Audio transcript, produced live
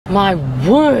My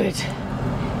word,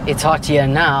 it's hot here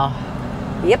now.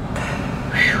 Yep.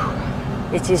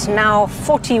 Whew. It is now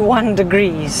 41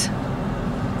 degrees.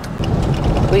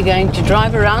 We're going to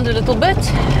drive around a little bit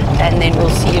and then we'll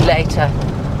see you later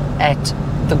at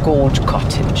the Gorge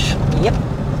Cottage. Yep.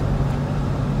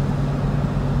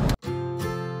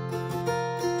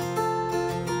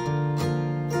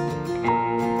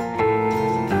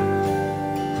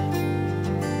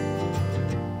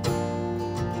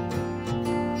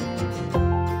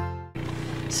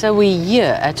 So we're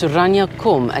here at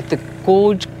Ranyakom at the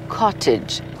Gorge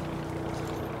Cottage.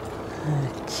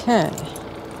 Okay.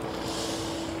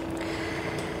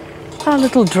 Our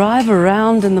little drive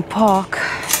around in the park,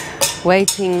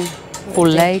 waiting for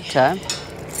later,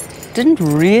 didn't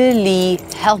really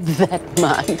help that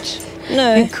much.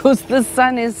 No. Because the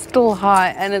sun is still high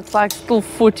and it's like still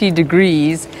 40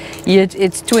 degrees, yet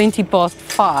it's 20 past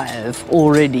 5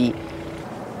 already.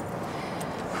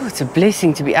 Oh, it's a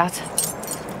blessing to be out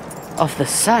of the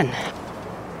sun.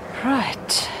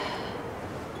 Right.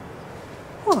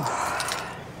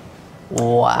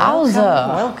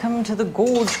 Wowza. Welcome to the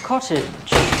Gorge Cottage.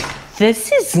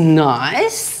 This is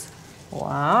nice.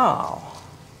 Wow.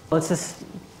 Well, this is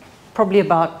probably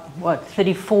about, what,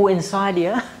 34 inside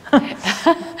here?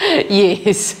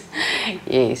 Yes,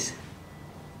 yes.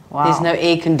 Wow. There's no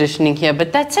air conditioning here,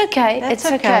 but that's okay. That's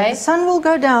it's okay. The sun will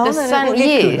go down The and sun, it will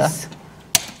get yes.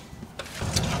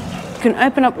 You can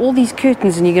open up all these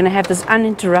curtains and you're going to have this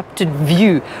uninterrupted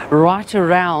view right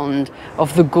around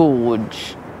of the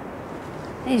gorge.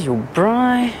 There's your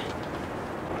braai.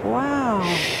 cooler.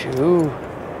 Wow. Shoo.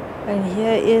 And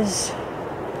here is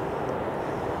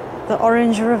the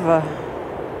Orange River.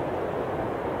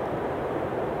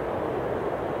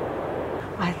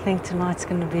 I think tonight's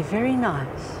going to be very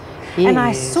nice. Yes. And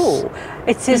I saw,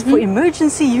 it says for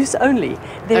emergency use only.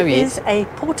 There yes. is a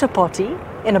porta potty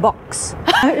in a box.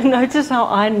 Notice how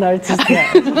I noticed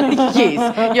that.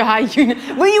 Yes, your high unit.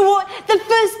 When you walk, the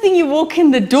first thing you walk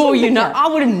in the door, you know, I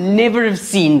would have never have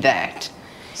seen that.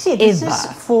 See, this is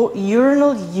for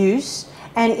urinal use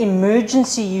and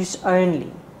emergency use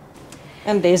only.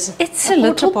 And there's It's a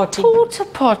little porta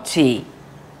potty.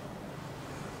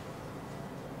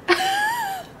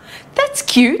 That's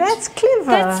cute. That's clever.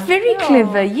 That's very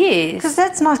clever, yes. Because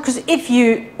that's nice, because if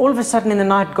you all of a sudden in the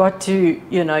night got to,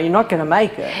 you know, you're not going to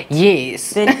make it.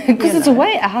 Yes, Then, because it's a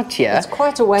way out here. It's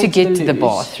quite a way to get to the lose.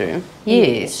 bathroom.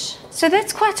 Yes. So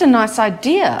that's quite a nice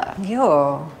idea.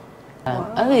 Yeah.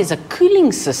 Oh, there's a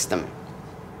cooling system.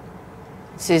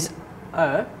 It says,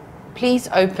 Oh. please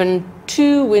open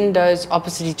 2 windows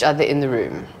opposite each other in the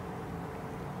room.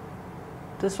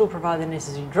 This will provide the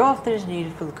necessary draft that is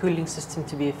needed for the cooling system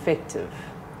to be effective.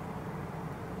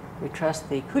 We trust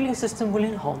the cooling system will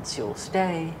enhance your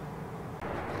stay.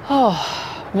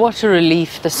 Oh, what a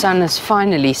relief. The sun has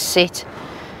finally set.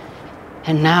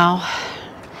 And now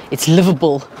it's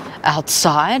livable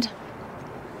outside.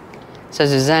 So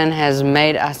Suzanne has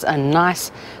made us a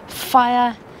nice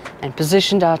fire and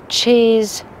positioned our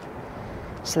chairs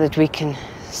so that we can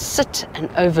sit and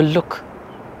overlook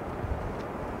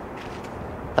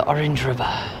the Orange River.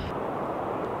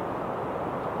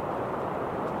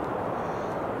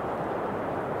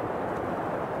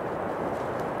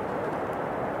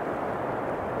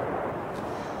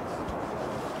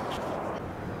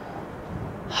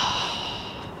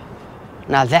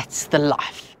 Now that's the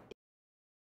life.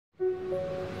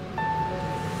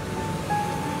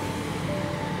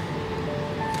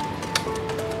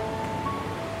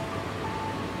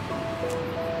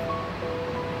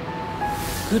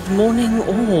 Good morning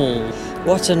all.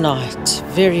 What a night.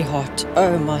 Very hot.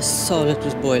 Oh my soul, it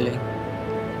was boiling.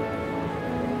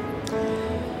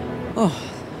 Oh.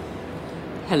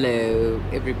 Hello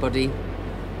everybody.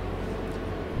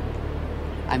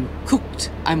 I'm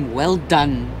cooked. I'm well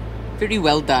done. Very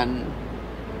well done.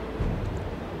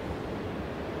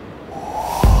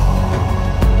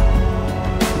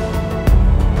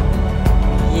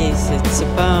 Yes, it's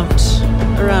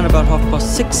around about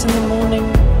 6:30 in the morning.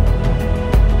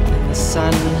 The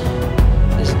sun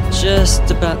is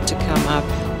just about to come up.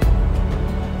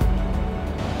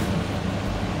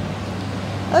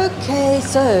 Okay,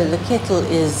 so the kettle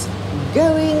is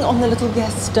going on the little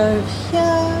gas stove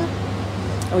here.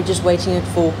 We're just waiting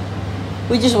for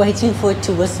it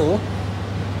to whistle.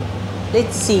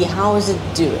 Let's see, how is it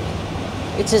doing?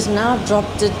 It has now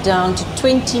dropped it down to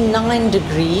 29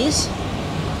 degrees,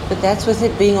 but that's with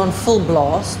it being on full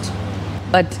blast.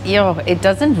 But yeah, it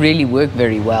doesn't really work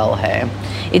very well, hey?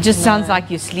 It just sounds like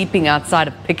you're sleeping outside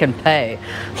of Pick and Pay.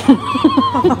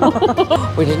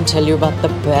 We didn't tell you about the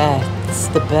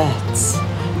bats.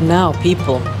 Now,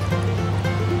 people,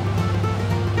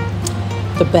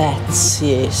 The bats,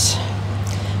 yes.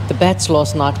 The bats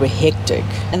last night were hectic,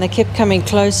 and they kept coming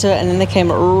closer, and then they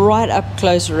came right up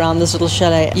close around this little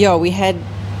chalet. Yeah, we had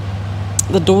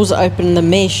the doors open, the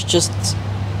mesh just,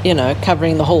 you know,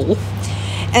 covering the hole.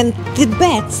 And the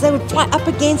bats, they would fly up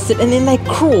against it, and then they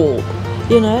crawl,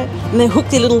 you know, and they hook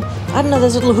their little, I don't know,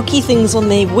 those little hooky things on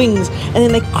their wings, and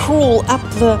then they crawl up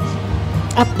the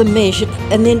mesh.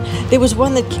 And then there was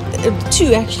one that,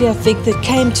 two actually, I think, that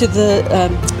came to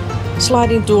the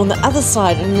sliding door on the other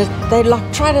side, and they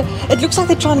like try to, it looks like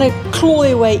they're trying to claw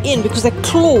their way in, because they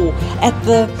claw at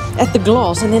the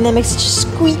glass, and then they make such a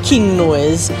squeaking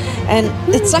noise, and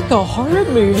it's like a horror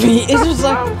movie. It was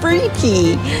like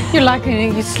freaky.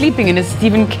 You're sleeping in a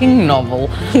Stephen King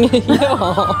novel.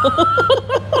 Yeah.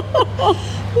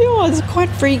 Yeah, it's quite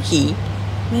freaky.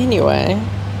 Anyway.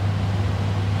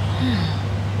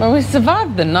 Well, we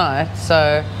survived the night,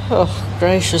 so... Oh,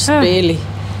 gracious, barely.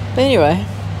 But anyway.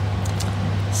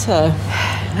 So,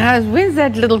 when's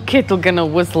that little kettle gonna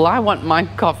whistle? I want my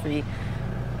coffee.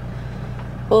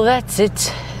 Well, that's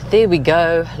it. There we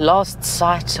go. Last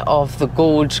sight of the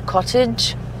Gorge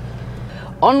Cottage.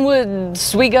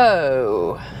 Onwards we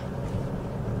go.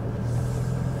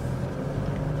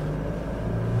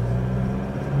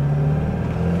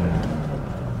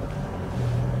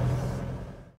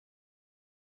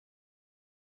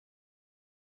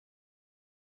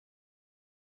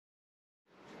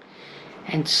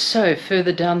 And so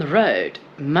further down the road,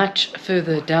 much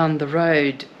further down the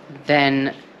road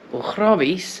than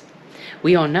Augrabies,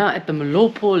 we are now at the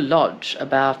Molopo Lodge,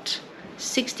 about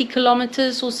 60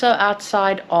 kilometers or so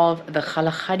outside of the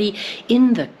Kgalagadi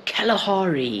in the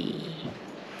Kalahari.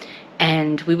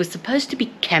 And we were supposed to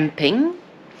be camping,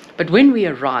 but when we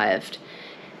arrived,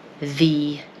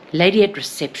 the lady at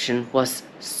reception was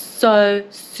so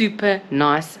super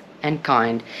nice and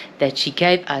kind that she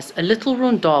gave us a little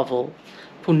rondavel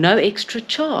for no extra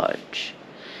charge.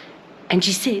 And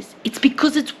she says it's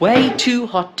because it's way too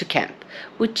hot to camp,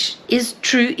 which is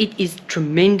true. It is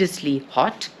tremendously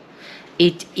hot.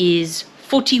 It is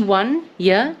 41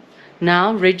 here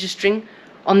now, registering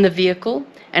on the vehicle,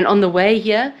 and on the way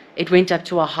here it went up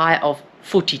to a high of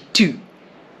 42.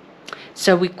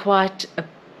 So we're quite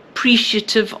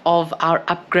appreciative of our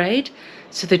upgrade,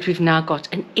 so that we've now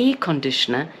got an air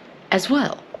conditioner as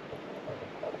well.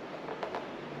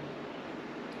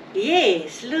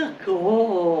 yes, look.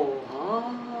 Oh.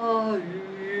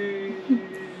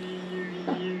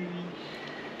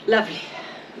 Lovely,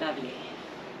 lovely.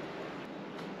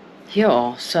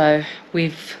 Yeah, so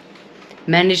we've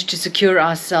managed to secure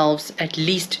ourselves at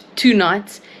least 2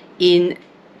 nights in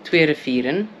Twee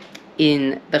Rivieren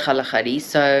in the Kgalagadi.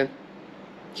 So,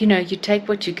 you know, you take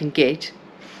what you can get,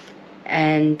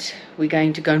 and we're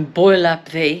going to go and boil up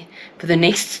there for the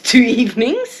next 2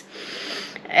 evenings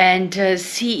and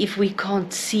see if we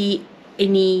can't see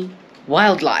any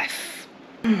wildlife.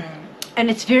 And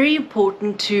it's very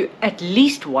important to, at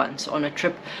least once on a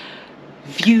trip,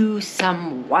 view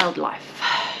some wildlife.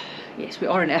 Yes, we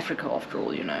are in Africa after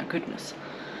all, you know, goodness.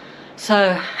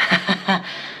 So,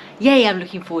 yay, I'm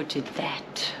looking forward to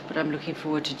that. But I'm looking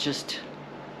forward to just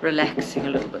relaxing a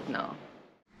little bit now.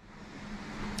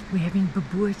 We're having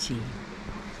bobotie.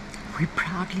 We're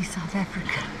proudly South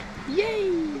African.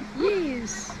 Yay!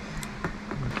 Yes!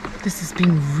 This has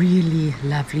been really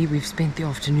lovely. We've spent the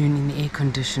afternoon in the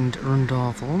air-conditioned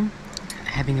rondavel,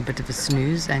 having a bit of a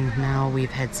snooze, and now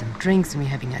we've had some drinks and we're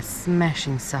having a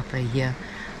smashing supper here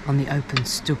on the open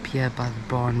stoep here by the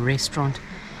bar and restaurant,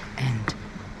 and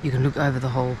you can look over the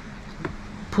whole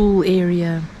pool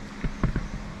area.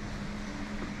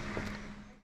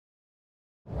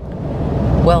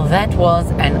 Well, that was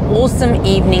an awesome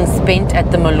evening spent at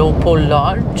the Molopo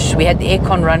Lodge. We had the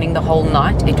aircon running the whole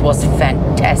night. It was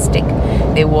fantastic.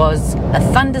 There was a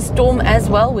thunderstorm as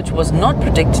well, which was not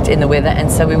predicted in the weather,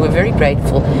 and so we were very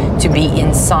grateful to be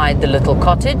inside the little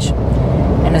cottage.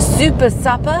 And a super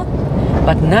supper,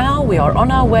 but now we are on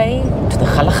our way to the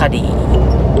Kgalagadi.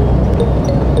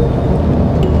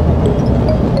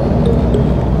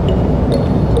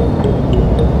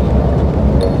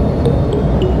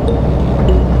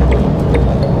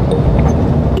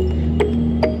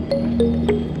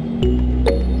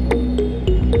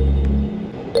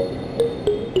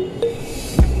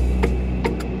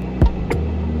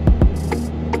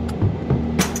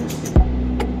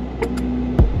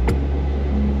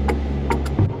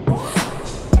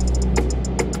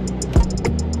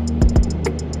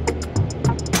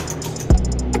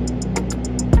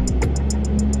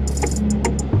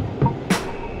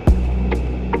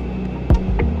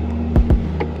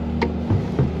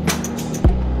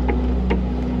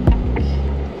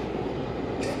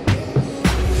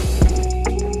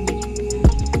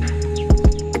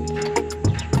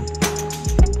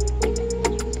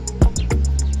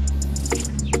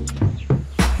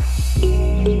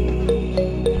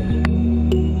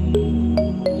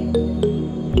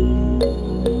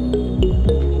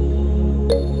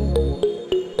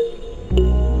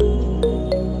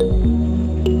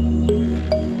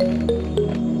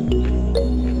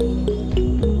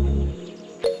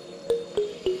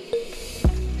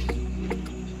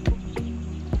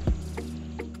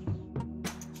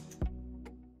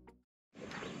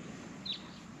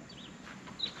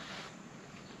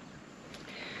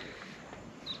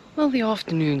 Well, the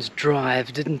afternoon's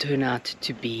drive didn't turn out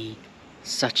to be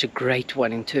such a great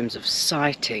one in terms of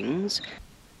sightings.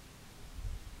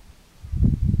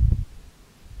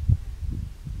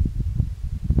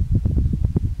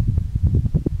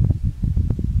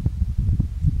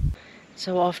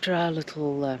 So after our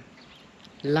little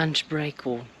lunch break,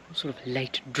 or sort of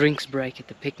late drinks break at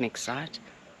the picnic site,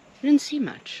 we didn't see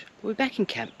much. We're back in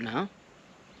camp now.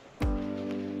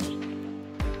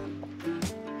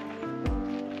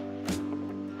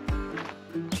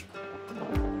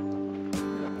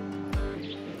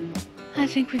 I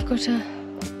think we've got an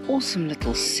awesome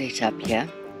little setup here.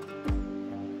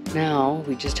 Now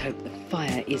we just hope the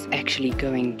fire is actually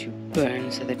going to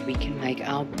burn so that we can make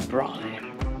our braai.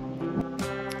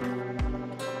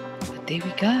 But there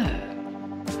we go.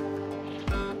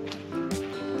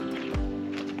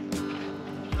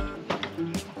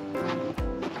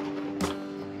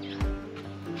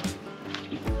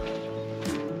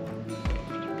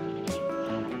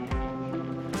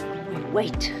 We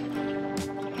wait.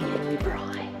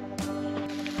 Braai.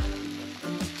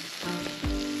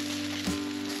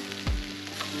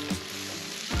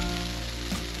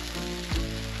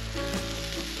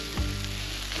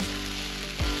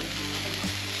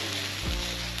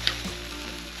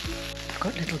 I've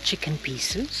got little chicken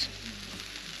pieces.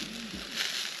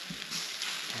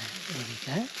 There we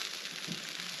go.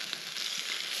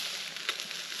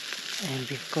 And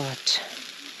we've got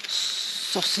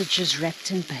sausages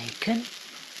wrapped in bacon.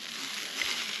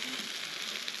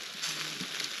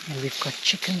 And we've got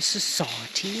chicken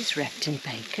sausages wrapped in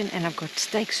bacon, and I've got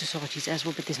steak sausages as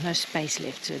well, but there's no space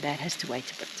left, so that has to wait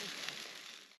a bit.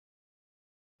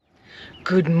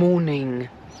 Good morning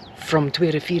from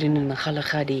Twee Rivieren in the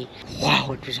Kgalagadi.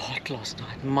 Wow, it was hot last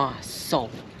night, my soul.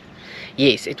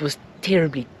 Yes, it was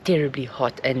terribly, terribly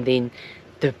hot, and then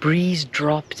the breeze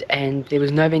dropped and there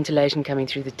was no ventilation coming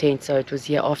through the tent, so it was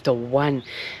here after 1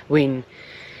 when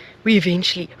we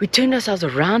turned ourselves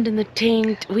around in the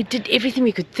tent. We did everything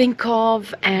we could think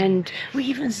of, and We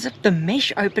even zipped the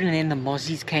mesh open and then the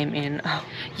mozzies came in. Oh.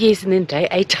 yes, and then they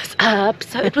ate us up.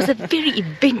 So it was a very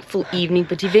eventful evening,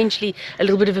 but eventually a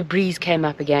little bit of a breeze came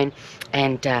up again,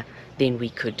 and then we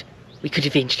could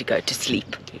eventually go to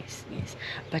sleep. Yes, yes.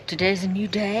 But today's a new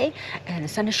day, and the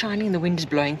sun is shining and the wind is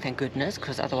blowing, thank goodness,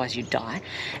 because otherwise you'd die.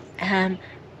 And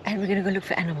we're going to go look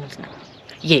for animals now.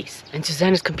 Yes, and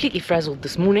Suzanne is completely frazzled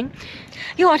this morning.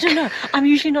 Yeah, I don't know. I'm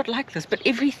usually not like this, but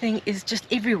everything is just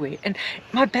everywhere. And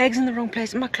my bag's in the wrong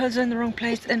place, and my clothes are in the wrong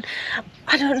place, and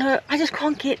I don't know. I just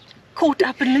can't get caught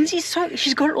up. And Lindsay's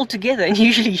she's got it all together, and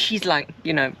usually she's like,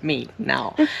 you know, me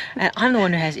now. And I'm the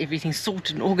one who has everything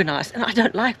sorted and organized, and I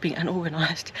don't like being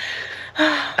unorganized.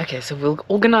 Okay, so we'll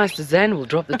organize Suzanne, we'll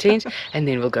drop the tent, and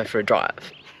then we'll go for a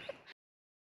drive.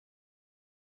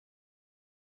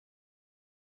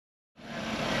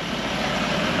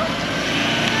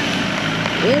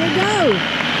 Here we go!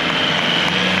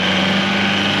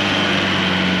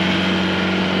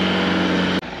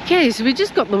 Okay, so we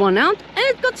just got the one out and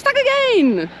it got stuck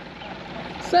again!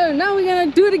 So now we're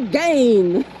gonna do it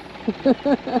again!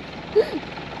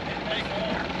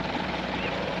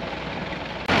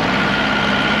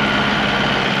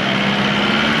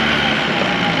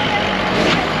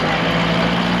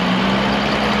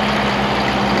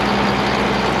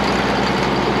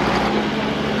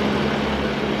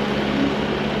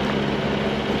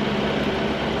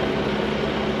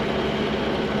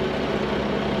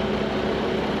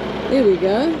 There we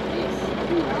go.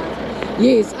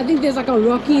 Yes, I think there's like a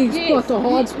rocky spot, a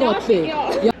hard spot there.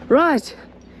 Yeah. Right,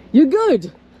 you're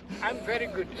good. I'm very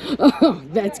good. Oh,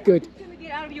 that's good. If you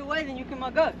get out of your way, then you can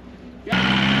go.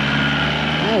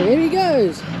 Oh, there he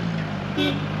goes.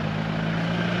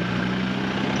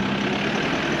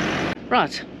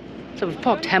 Right, so we've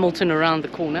parked Hamilton around the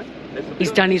corner.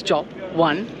 He's done his job.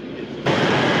 1.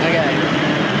 Okay.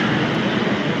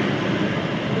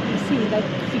 You see that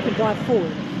she can drive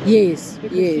forward. Yes,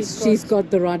 Because yes, she's got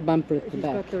the right bumper at the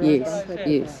back. got the right Yes, bumper at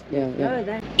the yes, yeah, yeah. Oh,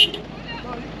 that.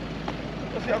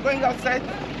 If you're going outside,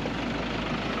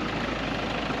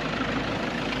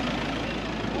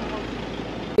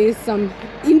 There's some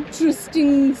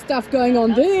interesting stuff going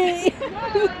on there.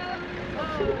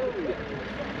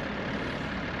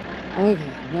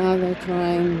 Okay, now they're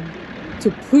trying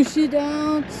to push it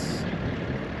out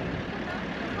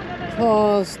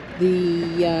past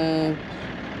the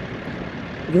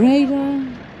grader.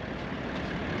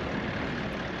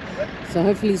 So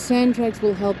hopefully sand tracks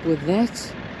will help with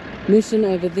that mission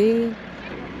over there.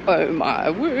 Oh my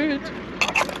word.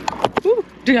 Ooh,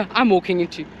 dear, I'm walking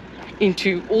into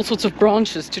into all sorts of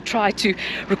branches to try to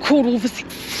record all this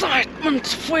excitement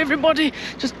for everybody.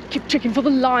 Just keep checking for the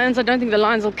lions. I don't think the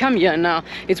lions will come here now.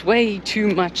 It's way too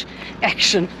much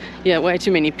action. Yeah, way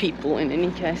too many people in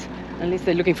any case, unless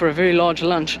they're looking for a very large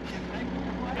lunch.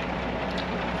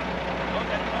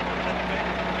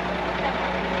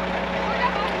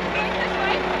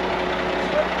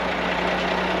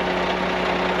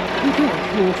 Okay,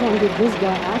 I'm going to try and get this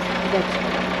guy out that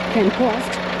came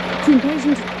past. Too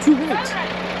impatient to wait.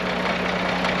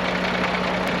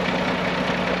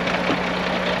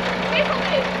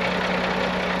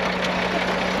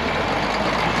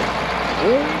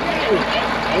 Here we go!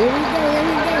 Here we go! Here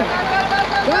we go!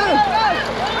 Go!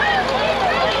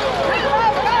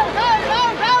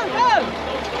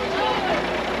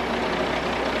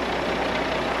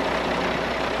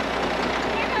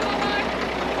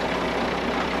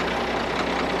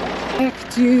 Back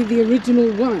to the original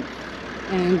one,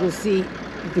 and we'll see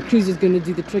if the cruiser's going to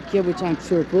do the trick here, which I'm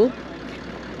sure it will.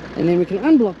 And then we can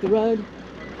unblock the road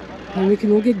and we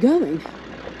can all get going.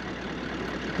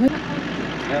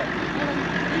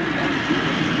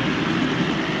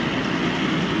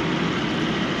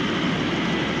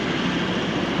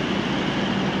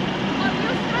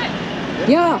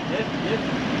 Yeah.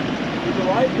 To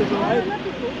the right.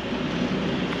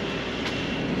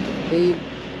 There you...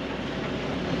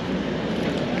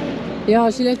 Yeah,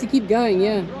 she'll have to keep going,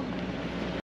 yeah.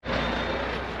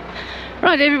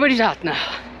 Right, everybody's out now.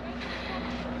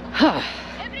 Huh.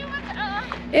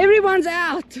 Everyone's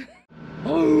out!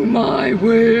 Oh my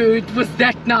word, was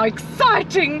that now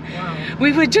exciting! Wow.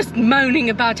 We were just moaning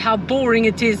about how boring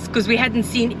it is because we hadn't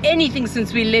seen anything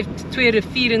since we left Twee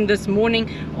Rivieren this morning,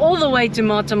 all the way to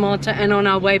Mata Mata and on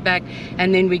our way back,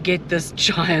 and then we get this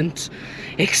giant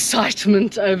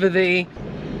excitement over there.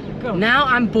 Now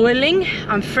I'm boiling,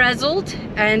 I'm frazzled,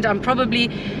 and I'm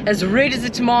probably as red as a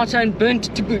tomato and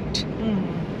burnt to boot.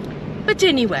 But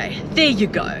anyway, there you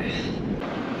go.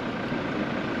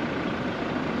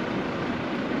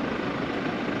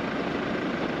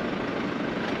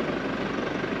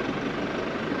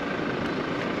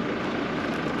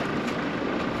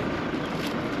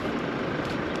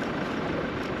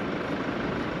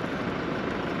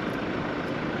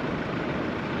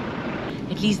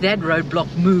 At least that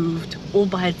roadblock moved all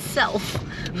by itself.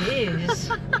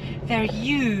 Yes. They're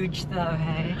huge though,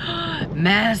 hey?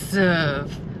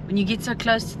 Massive. When you get so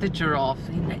close to the giraffe,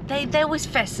 they're always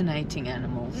fascinating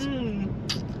animals.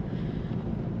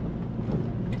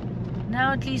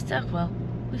 Now at least, oh well,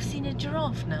 we've seen a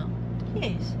giraffe now.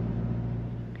 Yes.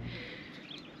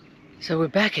 So we're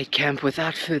back at camp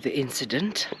without further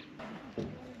incident.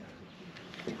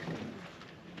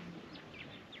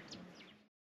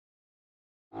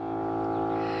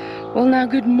 Well now,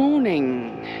 good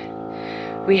morning.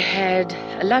 We had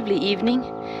a lovely evening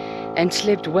and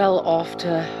slept well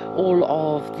after all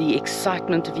of the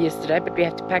excitement of yesterday, but we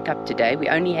have to pack up today. We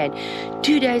only had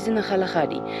 2 days in the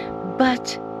Kgalagadi,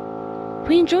 but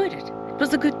we enjoyed it. It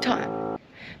was a good time.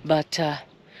 But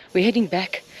we're heading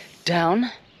back down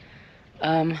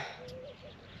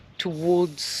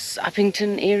towards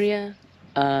Uppington area,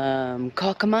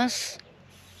 Kakamas,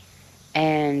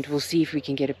 and we'll see if we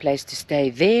can get a place to stay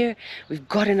there. We've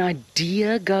got an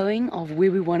idea going of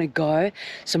where we want to go.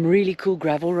 Some really cool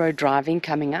gravel road driving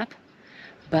coming up,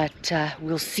 but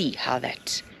we'll see how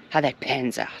that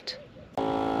pans out.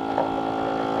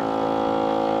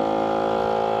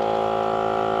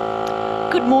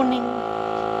 Good morning.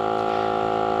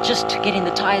 Just getting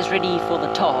the tires ready for the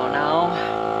tar now.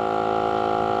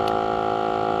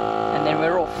 And then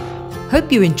we're off.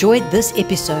 Hope you enjoyed this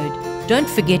episode. Don't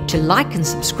forget to like and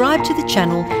subscribe to the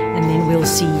channel, and then we'll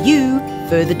see you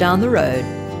further down the road.